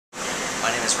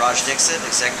name is Raj Dixit,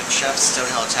 Executive Chef,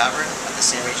 Stonehill Tavern at the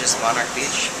St. Regis Monarch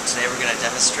Beach. Today we're going to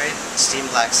demonstrate steamed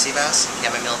black sea bass and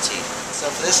chamomile tea. So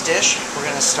for this dish, we're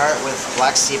going to start with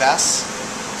black sea bass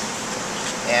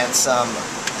and some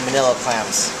manila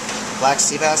clams. Black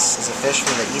sea bass is a fish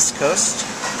from the East Coast.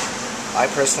 I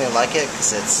personally like it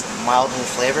because it's mild in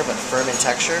flavor but firm in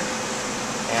texture,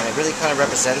 and it really kind of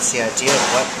represents the idea of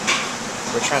what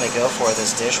we're trying to go for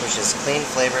this dish, which is clean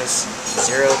flavors,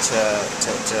 zero to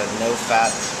no fat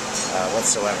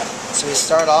whatsoever. So we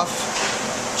start off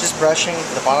just brushing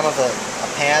the bottom of a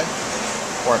pan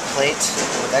or a plate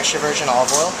with extra virgin olive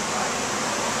oil.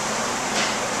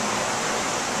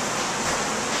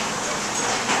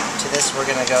 To this we're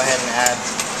going to go ahead and add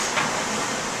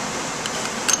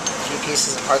a few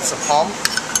pieces of hearts of palm,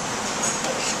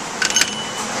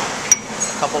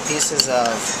 a couple pieces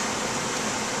of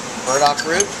burdock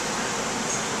root,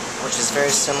 which is very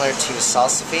similar to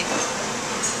salsify.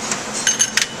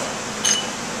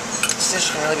 This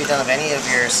dish can really be done of any of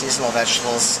your seasonal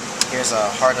vegetables. Here's a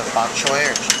heart of bok choy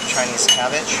or Chinese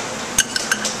cabbage,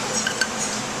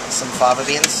 some fava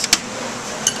beans,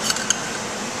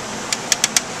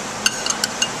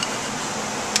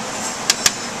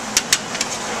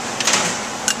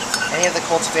 any of the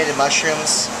cultivated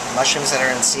mushrooms that are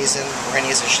in season. We're going to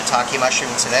use a shiitake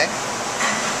mushroom today.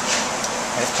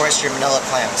 And of course your manila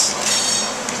clams.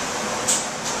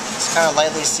 Just kind of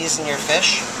lightly season your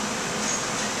fish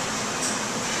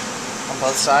on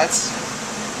both sides.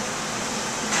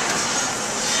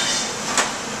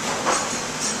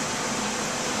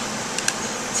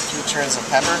 A few turns of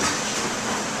pepper.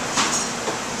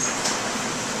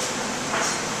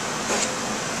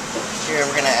 Here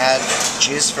we're going to add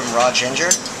juice from raw ginger.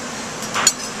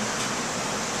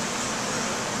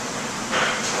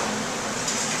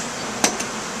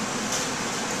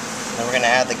 And we're going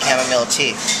to add the chamomile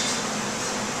tea.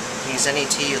 Use any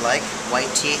tea you like,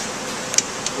 white tea,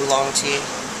 oolong tea,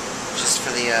 just for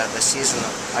the season.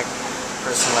 I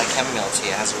personally like chamomile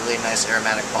tea. It has a really nice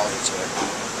aromatic quality to it.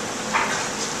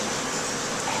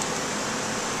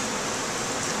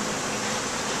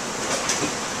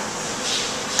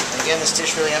 And again, this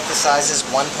dish really emphasizes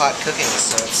one-pot cooking,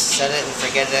 so it's set it and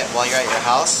forget it while you're at your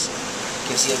house.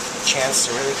 Gives you a chance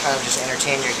to really kind of just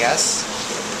entertain your guests.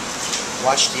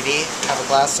 Watch TV, have a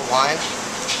glass of wine,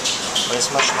 but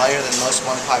it's much lighter than most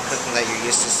one-pot cooking that you're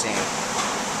used to seeing.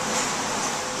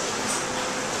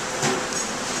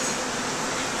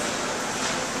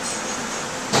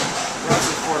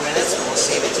 Roughly 4 minutes, but we'll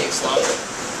see if it takes longer.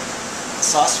 The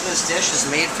sauce for this dish is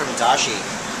made from dashi.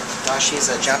 Dashi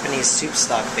is a Japanese soup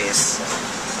stock base.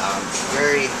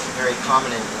 Very, very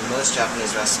common in most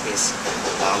Japanese recipes.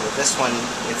 With this one,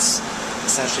 it's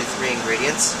essentially 3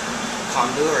 ingredients.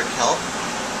 Kombu or kelp,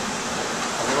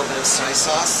 a little bit of soy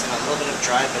sauce, and a little bit of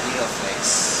dried bonito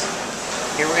flakes.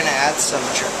 Here we're going to add some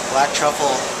black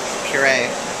truffle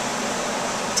puree.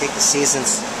 Take the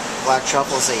seasoned black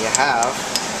truffles that you have,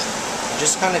 and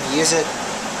just kind of use it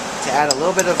to add a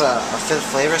little bit of a fifth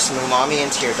flavor, some umami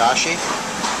into your dashi,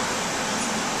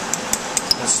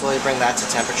 and slowly bring that to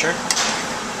temperature.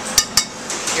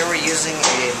 Here we're using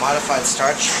a modified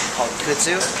starch called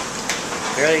kudzu.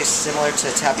 Very similar to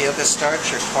tapioca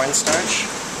starch or cornstarch,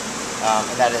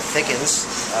 in that it thickens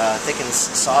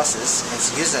sauces.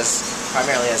 It's used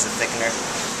primarily as a thickener.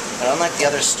 But unlike the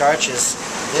other starches,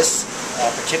 this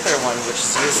particular one, which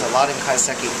is used a lot in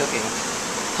kaiseki cooking,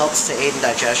 helps to aid in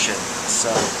digestion. So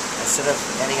instead of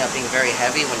ending up being very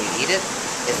heavy when you eat it,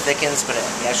 it thickens, but it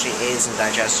actually aids in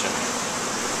digestion.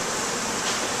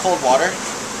 Cold water,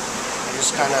 and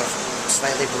just kind of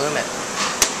slightly bloom it,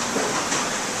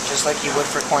 just like you would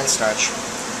for cornstarch.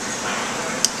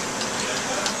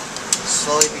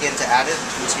 Slowly begin to add it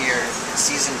into your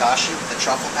seasoned dashi with the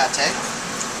truffle pate.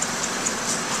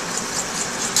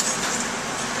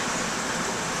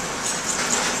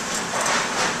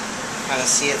 Kind of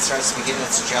see it starts to begin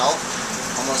its gel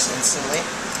almost instantly.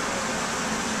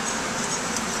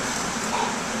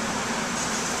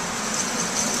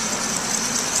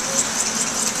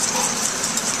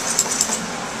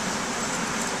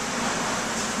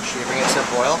 Bring it to a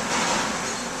boil.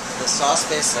 The sauce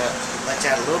base, I like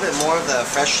to add a little bit more of the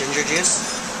fresh ginger juice.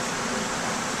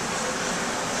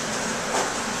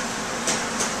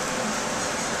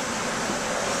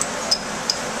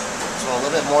 So a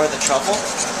little bit more of the truffle.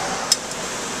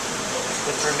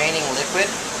 With the remaining liquid,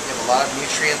 you have a lot of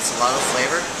nutrients, a lot of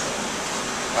flavor.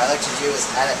 What I like to do is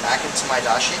add it back into my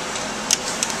dashi,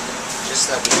 just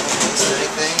so that we don't waste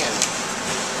anything. And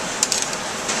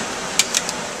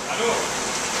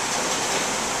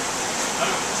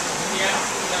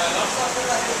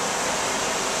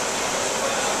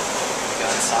go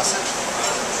and sauce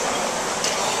it.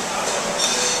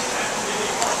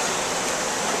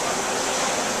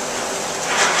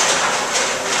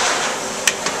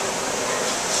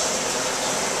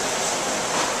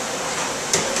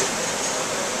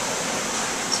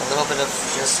 little bit of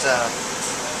just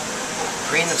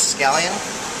green of scallion,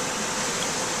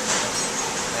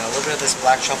 and a little bit of this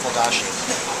black truffle dashi.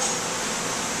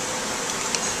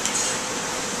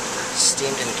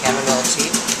 Steamed in chamomile tea.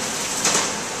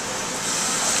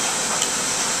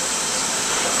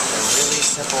 A really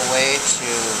simple way to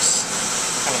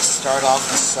kind of start off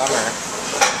the summer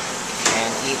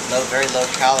and eat very low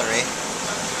calorie,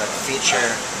 but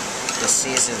feature the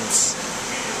season's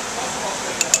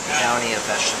bounty of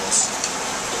vegetables.